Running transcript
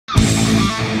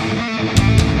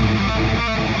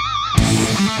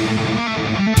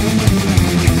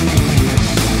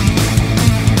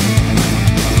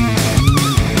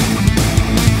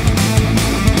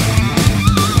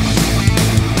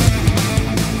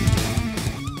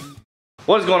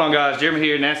What is going on, guys? Jeremy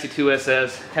here, Nasty 2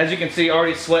 SS. As you can see,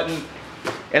 already sweating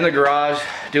in the garage,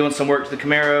 doing some work to the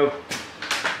Camaro.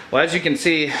 Well, as you can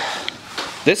see,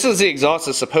 this is the exhaust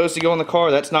that's supposed to go in the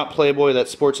car. That's not Playboy, that's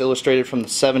Sports Illustrated from the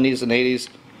 70s and 80s.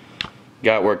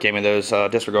 Guy at work gave me those,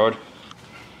 disregard.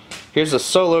 Here's a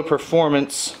Solo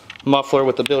Performance muffler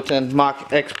with the built-in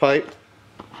Mach X pipe.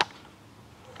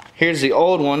 Here's the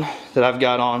old one that I've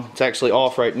got on. It's actually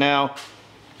off right now.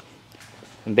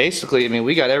 And basically, I mean,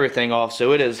 we got everything off,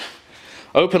 so it is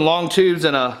open long tubes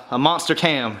and a monster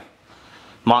cam.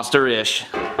 Monster-ish.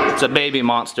 It's a baby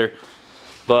monster.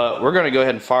 But we're gonna go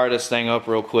ahead and fire this thing up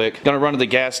real quick. Gonna run to the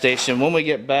gas station. When we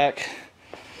get back,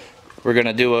 we're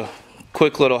gonna do a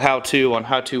quick little how-to on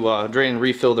how to drain and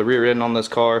refill the rear end on this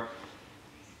car.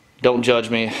 Don't judge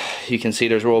me. You can see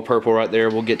there's royal purple right there.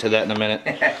 We'll get to that in a minute.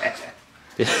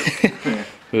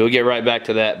 We'll get right back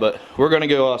to that, but we're gonna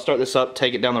go start this up,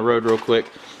 take it down the road real quick.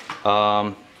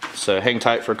 So hang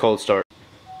tight for a cold start.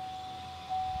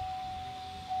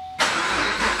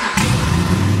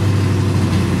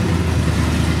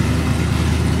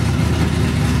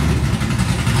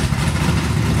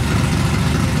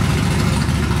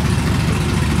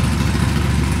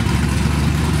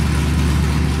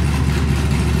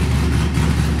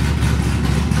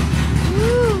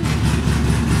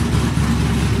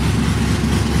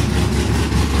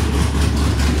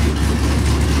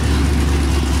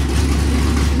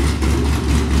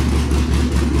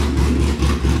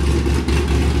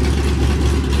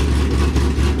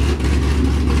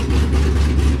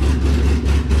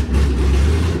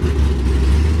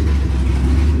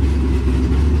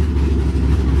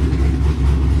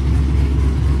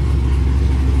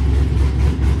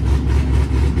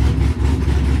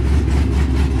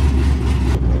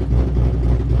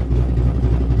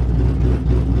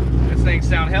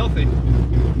 Sound healthy.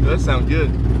 It does sound good.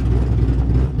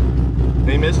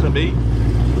 Ain't missing a beat.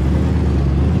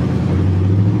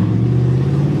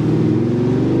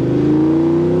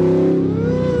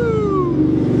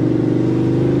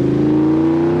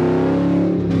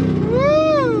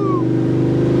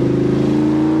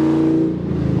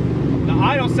 The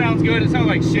idle sounds good. It sounds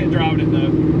like shit driving it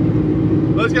though.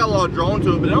 Well, it's got a lot of drone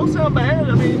to it, but it don't sound bad.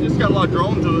 I mean, it's got a lot of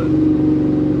drone to it.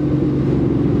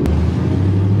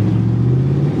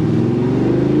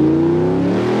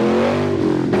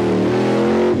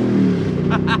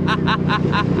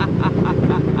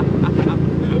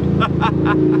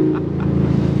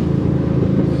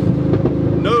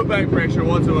 No back pressure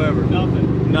whatsoever.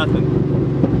 Nothing. Nothing.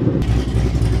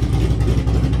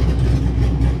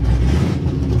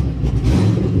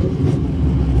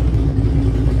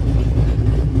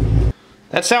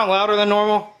 That sound louder than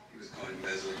normal? He was caught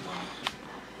embezzling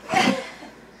money.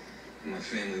 My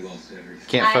family lost everything.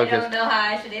 Can't focus. I don't know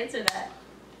how I should answer that.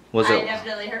 Was I it?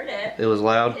 definitely heard it. It was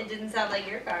loud? It didn't sound like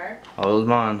your car. Oh, it was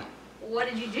mine. What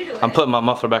did you do to it? I'm putting my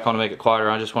muffler back on to make it quieter.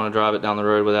 I just want to drive it down the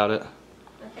road without it.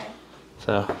 Okay.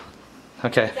 So,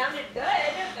 okay. It sounded good.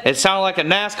 It sounded like a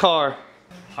NASCAR.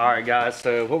 Alright guys,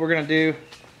 so what we're going to do,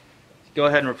 go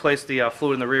ahead and replace the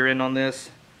fluid in the rear end on this.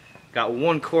 Got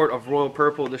 1 quart of royal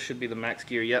purple. This should be the max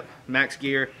gear. Yep, max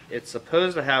gear. It's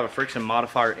supposed to have a friction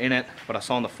modifier in it, but I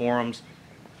saw in the forums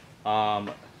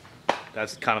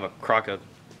that's kind of a crock of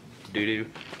doo-doo.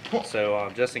 So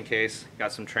just in case,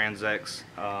 got some Transex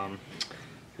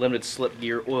limited slip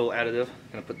gear oil additive.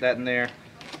 Gonna put that in there,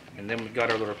 and then we've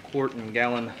got our little quart and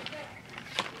gallon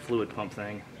fluid pump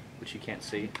thing, which you can't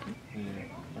see.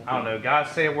 I don't know,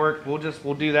 guys say it worked. We'll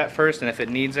do that first, and if it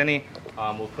needs any,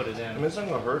 we'll put it in. I mean, it's not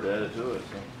gonna hurt to add it to it.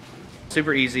 So.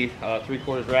 Super easy.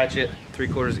 3/4 ratchet,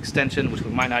 3/4 extension, which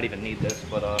we might not even need this,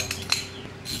 but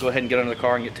just go ahead and get under the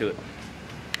car and get to it.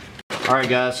 Alright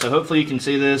guys, so hopefully you can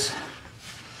see this.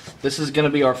 This is going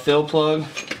to be our fill plug.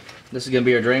 This is going to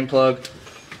be our drain plug.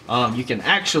 You can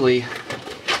actually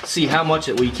see how much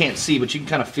well, you can't see, but you can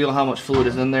kind of feel how much fluid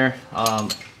is in there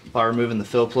by removing the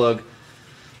fill plug.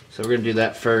 So we're going to do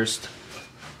that first.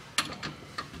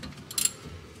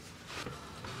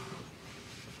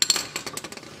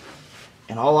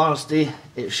 In all honesty,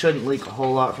 it shouldn't leak a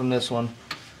whole lot from this one,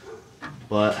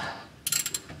 but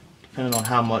depending on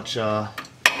how much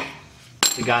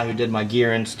the guy who did my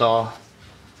gear install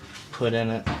put in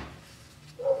it.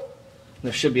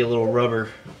 There should be a little rubber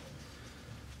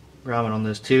grommet on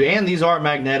this too, and these are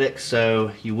magnetic,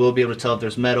 so you will be able to tell if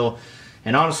there's metal.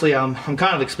 And honestly, I'm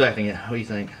kind of expecting it. What do you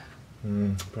think?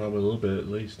 Probably a little bit at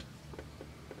least.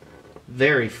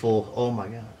 Very full. Oh my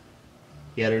god.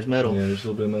 Yeah, there's metal. Yeah, there's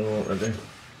a little bit of metal right there.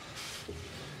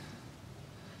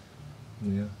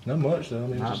 Yeah, not much though. I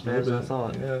mean, Not just bad a as little I bit.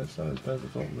 thought. Yeah, it's not as bad as I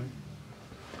thought. Man.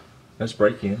 That's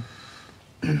break in.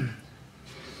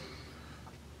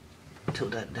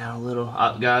 tilt that down a little.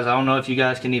 Guys, I don't know if you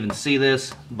guys can even see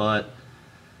this, but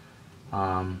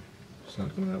It's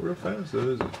not coming out real fast though,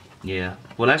 is it? yeah.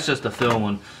 Well, that's just the fill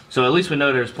one. So at least we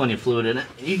know there's plenty of fluid in it.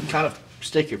 You can kind of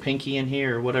stick your pinky in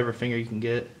here or whatever finger you can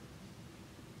get.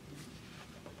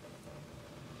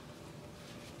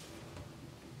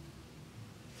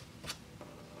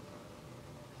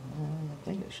 I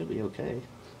think it should be okay.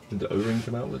 Did the O-ring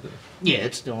come out with it? Yeah,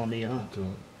 it's still on the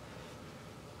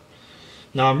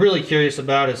Now I'm really curious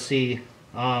about is see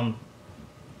the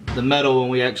metal when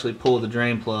we actually pull the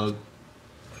drain plug.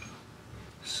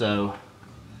 So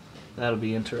that'll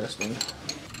be interesting.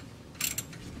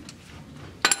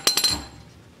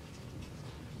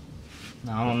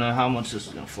 Now I don't know how much this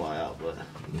is gonna fly out, but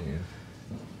Yeah.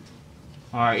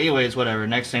 alright, anyways, whatever.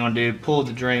 Next thing I'm gonna do, pull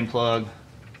the drain plug.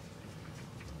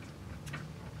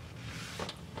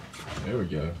 There we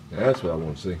go. That's what I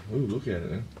want to see. Ooh, look at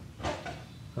it, man.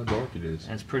 How dark it is.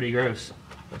 That's pretty gross.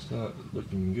 That's not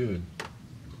looking good.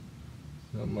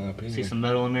 Not in my opinion. See some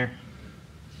metal in there?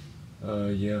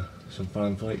 Yeah. Some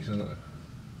fine flakes in it.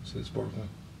 See it sparkling?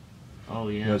 Oh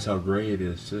yeah. Notice how gray it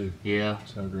is, too. Yeah.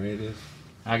 That's how gray it is.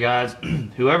 Now guys,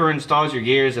 whoever installs your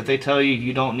gears, if they tell you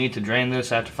you don't need to drain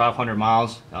this after 500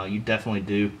 miles, you definitely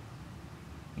do.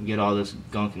 And get all this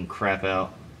gunk and crap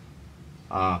out.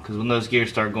 Because when those gears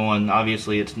start going,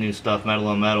 obviously it's new stuff, metal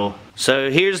on metal.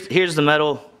 So here's the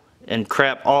metal and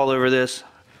crap all over this.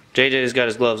 JJ's got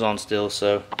his gloves on still,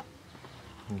 so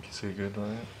You can see good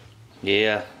on it.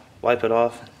 yeah, wipe it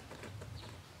off.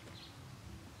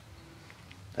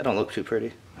 That don't look too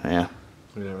pretty. Yeah.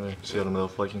 Yeah, right. See how the metal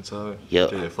flake inside? Yep.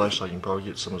 Take that flashlight, you can probably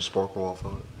get some of the sparkle off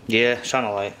of it. Yeah, shine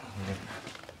a light.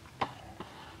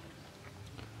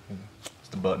 It's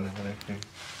the button and everything.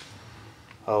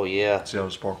 Oh yeah. See how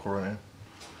the sparkle right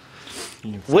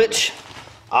now? Which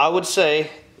I would say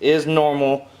is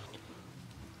normal.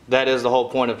 That is the whole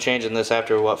point of changing this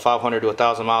after what, 500 to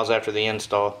 1,000 miles after the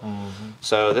install.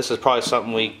 So this is probably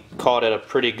something we caught at a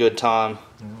pretty good time.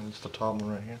 Yeah, it's the top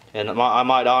one right here. And I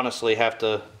might honestly have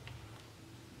to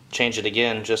change it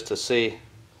again just to see.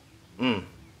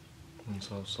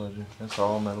 That's all sludgy. That's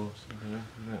all metal.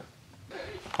 Yeah.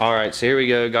 Alright, so here we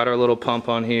go. Got our little pump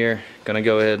on here. Gonna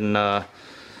go ahead and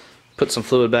put some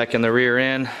fluid back in the rear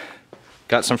end.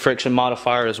 Got some friction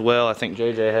modifier as well. I think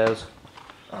JJ has.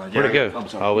 Where'd it go?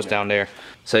 Oh, it was down there.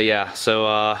 So yeah,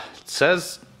 so it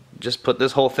says just put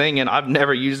this whole thing in. I've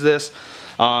never used this.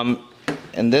 And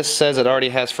this says it already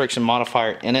has friction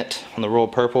modifier in it on the Royal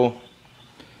Purple.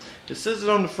 It says it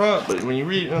on the front, but when you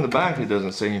read it on the back, it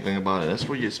doesn't say anything about it. That's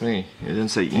what gets me. It didn't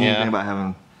say anything about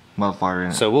having modifier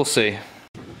in it. So we'll see.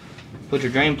 Put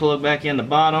your drain plug back in the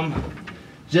bottom.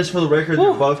 Just for the record,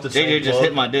 they're both the same JJ just plug.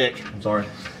 hit my dick. I'm sorry.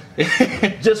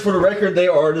 Just for the record, they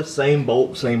are the same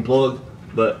bolt, same plug,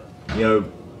 but you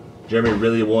know, Jeremy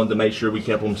really wanted to make sure we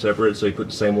kept them separate, so he put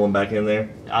the same one back in there.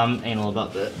 I'm anal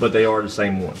about that. But they are the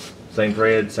same one. Same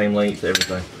thread, same length,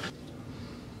 everything.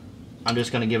 I'm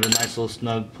just going to give it a nice little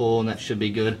snug pull and that should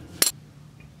be good.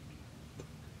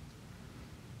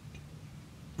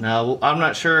 Now, I'm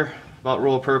not sure about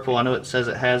Royal Purple. I know it says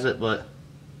it has it, but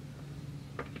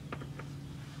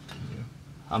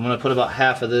I'm going to put about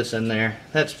half of this in there.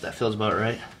 That feels about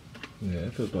right. Yeah,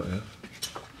 it feels about that.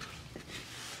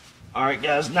 Alright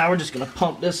guys, now we're just going to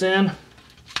pump this in.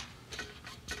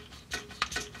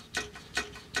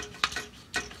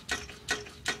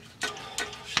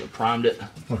 Should have primed it.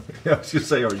 I was gonna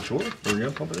say, are you sure? We're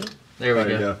gonna pump it in? There we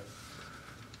go.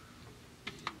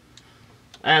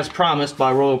 As promised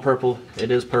by Royal Purple,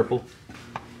 it is purple.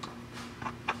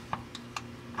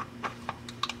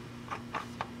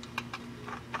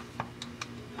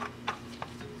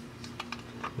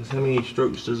 How many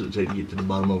strokes does it take to get to the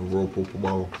bottom of a Royal Purple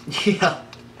bottle? Yeah.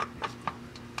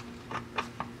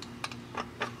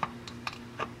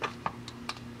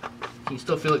 Can you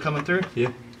still feel it coming through?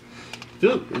 Yeah.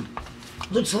 Feel it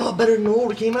looks a lot better than the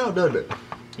old it came out, doesn't it?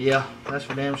 Yeah, that's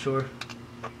for damn sure.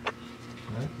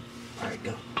 Alright. Alright,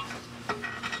 go.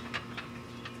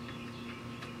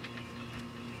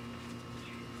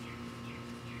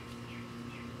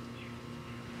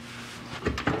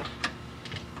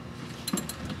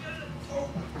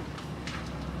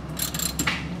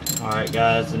 Alright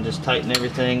guys, and just tighten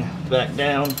everything back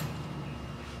down.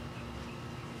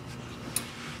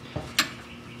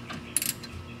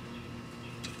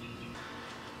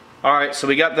 Alright, so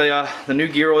we got the new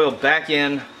gear oil back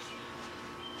in.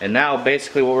 And now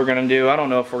basically what we're going to do, I don't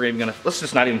know if we're even going to, let's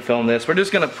just not even film this. We're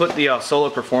just going to put the Solo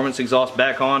Performance exhaust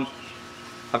back on.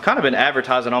 I've kind of been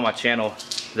advertising on my channel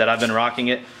that I've been rocking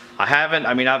it. I haven't,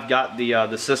 I mean I've got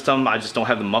the system, I just don't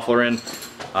have the muffler in.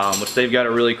 Which they've got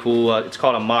a really cool, it's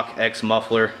called a Mach X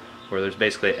muffler. where there's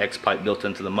basically an X pipe built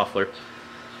into the muffler.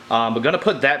 But gonna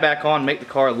put that back on, make the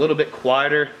car a little bit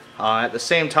quieter. At the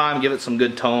same time, give it some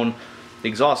good tone. The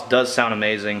exhaust does sound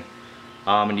amazing.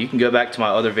 And you can go back to my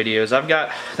other videos. I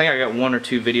think I got 1 or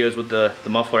 2 videos with the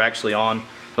muffler actually on.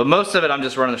 But most of it I'm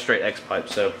just running a straight X pipe.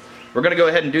 So we're gonna go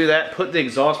ahead and do that, put the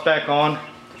exhaust back on,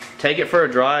 take it for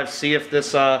a drive, see if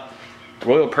this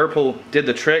Royal Purple did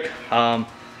the trick. I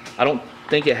don't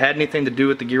think it had anything to do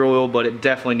with the gear oil, but it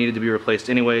definitely needed to be replaced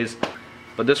anyways.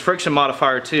 But this friction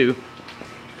modifier too,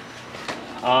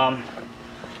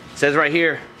 says right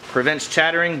here, prevents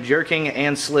chattering, jerking,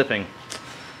 and slipping,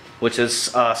 which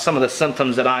is some of the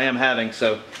symptoms that I am having.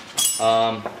 So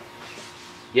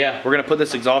yeah, we're gonna put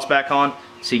this exhaust back on.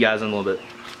 See you guys in a little bit.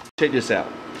 Check this out.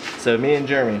 So me and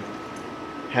Jeremy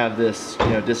have this,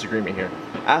 disagreement here.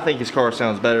 I think his car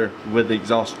sounds better with the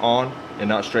exhaust on and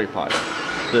not straight pipe.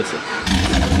 Listen. See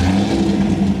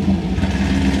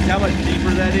how much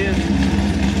deeper that is?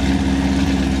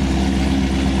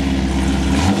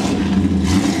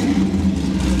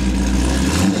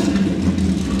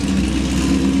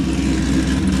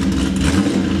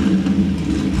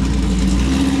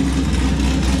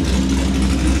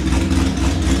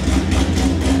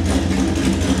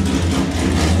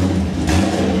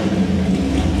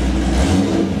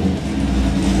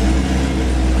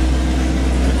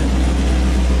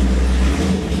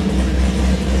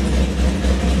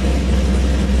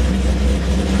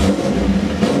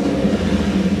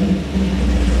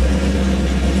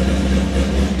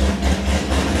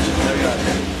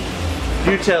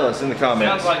 You tell us in the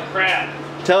comments. Sounds like crap.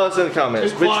 Tell us in the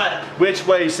comments which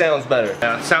way sounds better.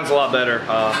 Yeah, it sounds a lot better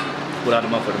without a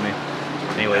muffler to me.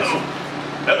 Anyways.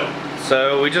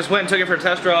 So we just went and took it for a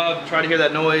test drive, tried to hear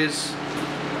that noise.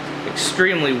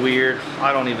 Extremely weird.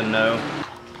 I don't even know.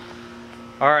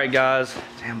 Alright guys.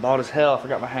 Damn, bald as hell. I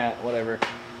forgot my hat. Whatever.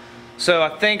 So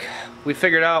I think we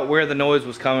figured out where the noise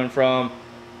was coming from.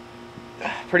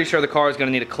 Pretty sure the car is going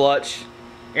to need a clutch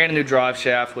and a new drive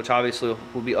shaft, which obviously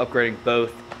we'll be upgrading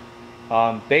both.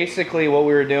 Basically what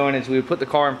we were doing is we would put the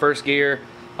car in first gear.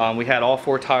 We had all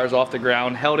 4 tires off the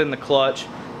ground, held in the clutch,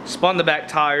 spun the back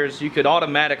tires. You could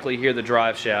automatically hear the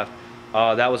drive shaft.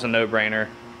 That was a no-brainer.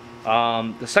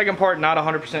 The second part, not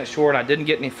 100% sure, and I didn't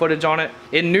get any footage on it.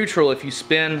 In neutral, if you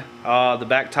spin the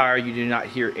back tire, you do not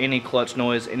hear any clutch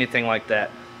noise, anything like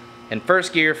that. In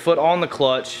first gear, foot on the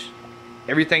clutch,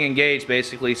 everything engaged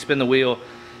basically, spin the wheel.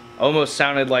 Almost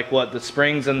sounded like what, the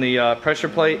springs and the pressure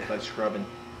plate? Like scrubbing.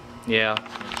 Yeah.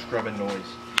 Scrubbing noise.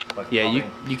 Like yeah,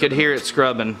 you could hear it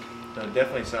scrubbing. It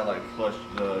definitely sounded like clutch,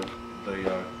 the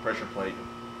pressure plate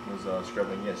was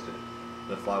scrubbing against it.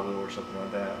 The flywheel or something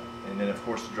like that. And then of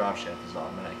course the drive shaft is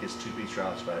automatic. It's 2-piece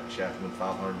drive shaft with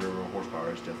 500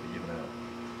 horsepower. It's definitely giving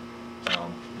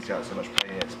out. It's got so much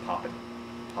pain it's popping.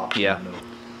 Yeah. In the middle.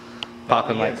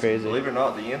 Popping like crazy. Believe it or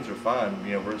not, the ends are fine.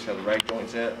 Where it's got the rag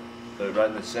joints at. So right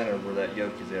in the center where that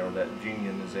yoke is at, or that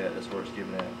union is at, that's where it's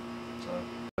giving out.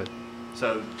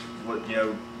 So what,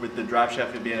 with the drive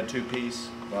shaft being a 2-piece,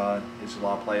 it's a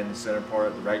lot of play in the center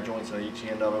part. The rag joints on each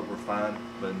end of it were fine,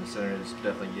 but in the center it's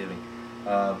definitely giving.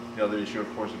 The other issue, of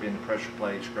course, would be in the pressure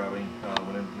plate scrubbing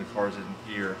when the car's in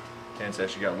gear and it's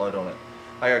actually got load on it.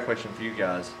 I got a question for you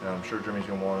guys, and I'm sure Jeremy's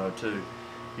going to want to know too.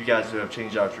 You guys who have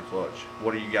changed out your clutch,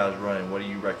 what are you guys running? What do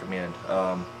you recommend?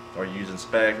 Are you using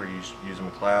spec? Are you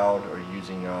using McLeod? Are you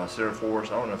using Center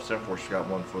Force? I don't know if Center Force got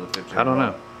one for the 15. I don't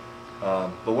know.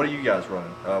 But what are you guys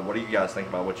running? What do you guys think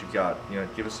about what you've got?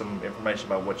 Give us some information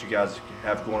about what you guys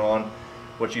have going on.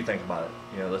 What you think about it?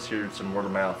 Let's hear some word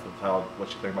of mouth of what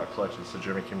you think about clutches, so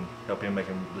Jeremy can help him make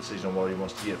a decision on what he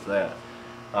wants to get for that.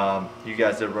 You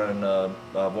guys that are running a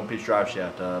 1-piece drive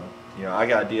shaft. I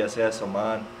got a DSS on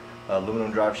mine,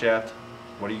 aluminum drive shaft.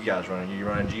 What are you guys running? Are you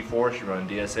running G-Force? You running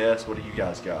DSS? What do you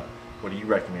guys got? What do you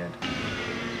recommend?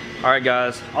 Alright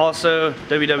guys, also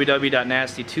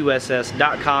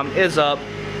www.nasty2ss.com is up.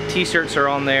 T-shirts are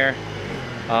on there.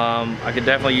 I could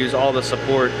definitely use all the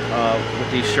support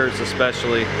with these shirts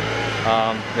especially.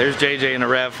 There's JJ in a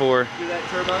RAV4. See that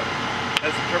turbo?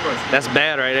 That's the turbo. That's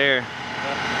bad right there.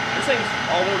 This thing's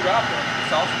all-wheel drive though.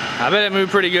 It's awesome. I bet it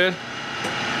moved pretty good.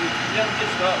 You never get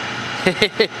stuck.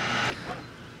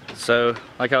 So,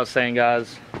 like I was saying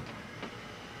guys,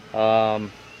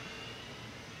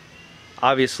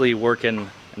 obviously working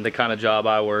in the kind of job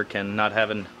I work and not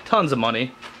having tons of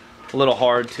money, a little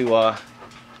hard to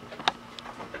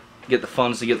get the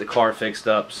funds to get the car fixed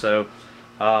up. So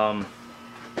I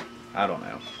don't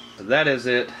know. So that is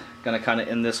it. Gonna kind of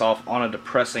end this off on a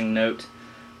depressing note.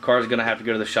 Car's gonna have to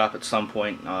go to the shop at some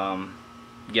point,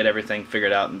 get everything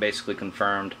figured out and basically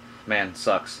confirmed. Man,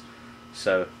 sucks.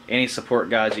 So any support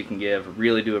guys you can give,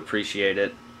 really do appreciate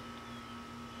it.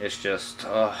 It's just,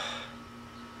 I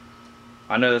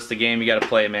know that's the game you got to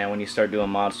play, man, when you start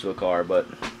doing mods to a car, but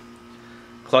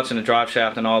clutch and the drive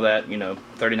shaft and all that, you know,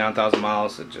 39,000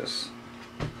 miles,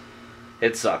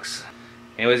 it sucks.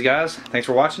 Anyways, guys, thanks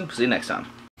for watching. See you next time.